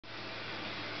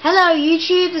Hello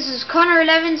YouTube, this is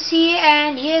Connor11 here,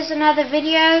 and here's another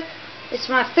video. It's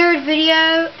my third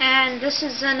video, and this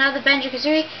is another Banjo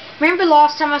Kazooie. Remember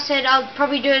last time I said I'll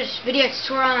probably do a video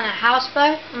tutorial on the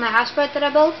houseboat that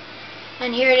I built?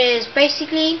 And here it is.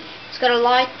 Basically, it's got a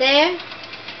light there,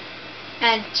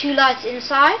 and two lights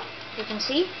inside, you can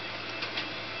see.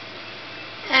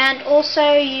 And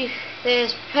also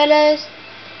there's pillars.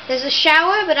 There's a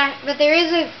shower, but there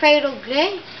is a fatal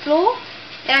flaw.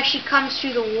 It actually comes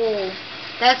through the wall.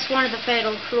 That's one of the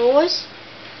fatal flaws.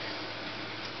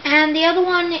 And the other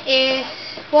one is,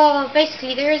 well,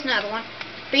 basically there is another one,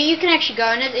 but you can actually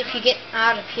go in it if you get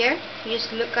out of here. You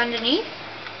just look underneath,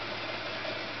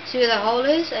 see where the hole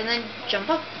is, and then jump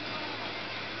up.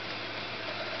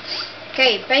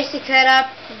 Okay, basic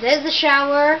setup. There's the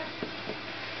shower,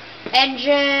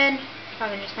 engine. If I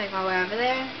can just make my way over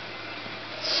there.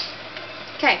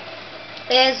 Okay.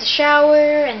 There's the shower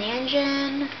and the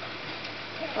engine.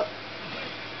 Oh.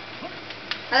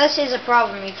 Now this is a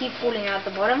problem. You keep falling out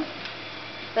the bottom.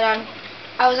 But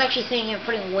I was actually thinking of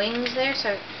putting wings there,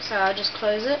 so I'll just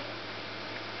close it.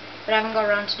 But I haven't got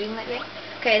around to doing that yet.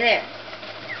 Okay, there.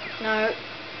 No.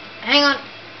 Hang on.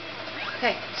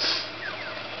 Okay.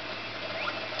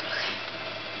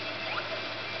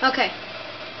 Okay.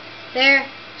 There.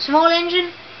 Small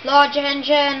engine, large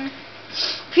engine.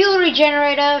 Fuel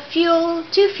regenerator,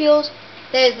 two fuels.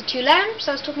 There's the two lamps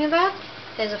I was talking about.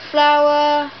 There's a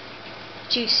flower,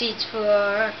 two seats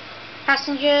for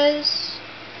passengers,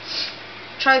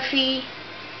 trophy,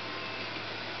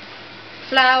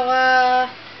 flower,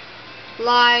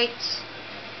 light,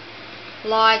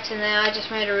 and then I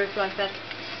just made a roof like that.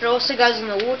 It also goes in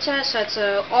the water, so it's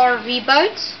a RV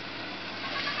boat.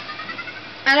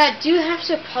 And I do have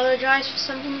to apologize for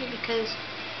something, because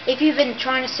if you've been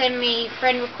trying to send me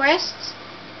friend requests,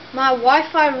 my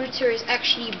Wi-Fi router is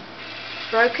actually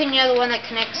broken. You know, the one that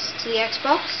connects to the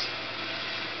Xbox?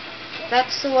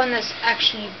 That's the one that's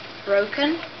actually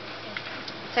broken.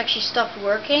 It's actually stopped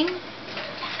working.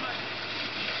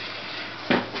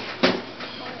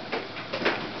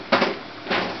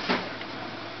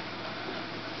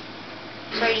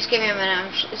 Sorry, just give me a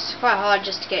minute. It's quite hard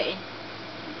just to get in.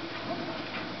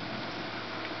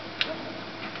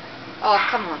 Oh,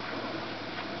 come on.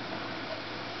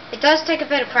 It does take a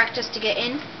bit of practice to get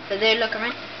in, but there, look, I'm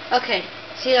in. Okay,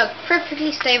 see, look,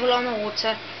 perfectly stable on the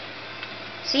water.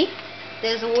 See?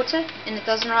 There's the water, and it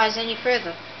doesn't rise any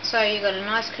further. So you got a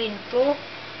nice clean floor.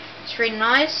 It's really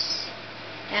nice.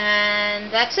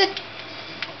 And that's it.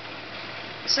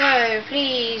 So,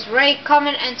 please rate,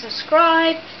 comment, and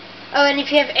subscribe. Oh, and if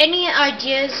you have any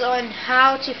ideas on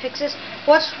how to fix this,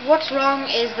 what's wrong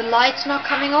is the light's not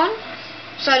coming on.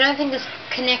 So I don't think it's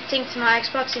connecting to my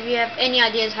Xbox. If you have any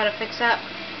ideas how to fix that,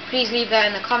 please leave that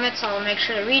in the comments. I'll make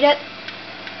sure to read it.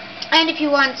 And if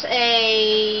you want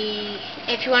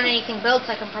anything built,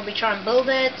 I can probably try and build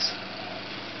it.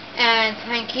 And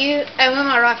thank you. And when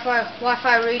my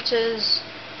Wi-Fi router's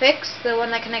fixed, the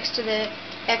one that connects to the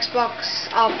Xbox,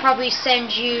 I'll probably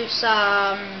send you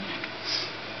some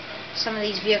of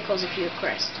these vehicles if you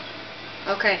request.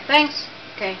 Okay, thanks.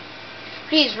 Okay,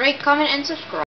 please rate, comment, and subscribe.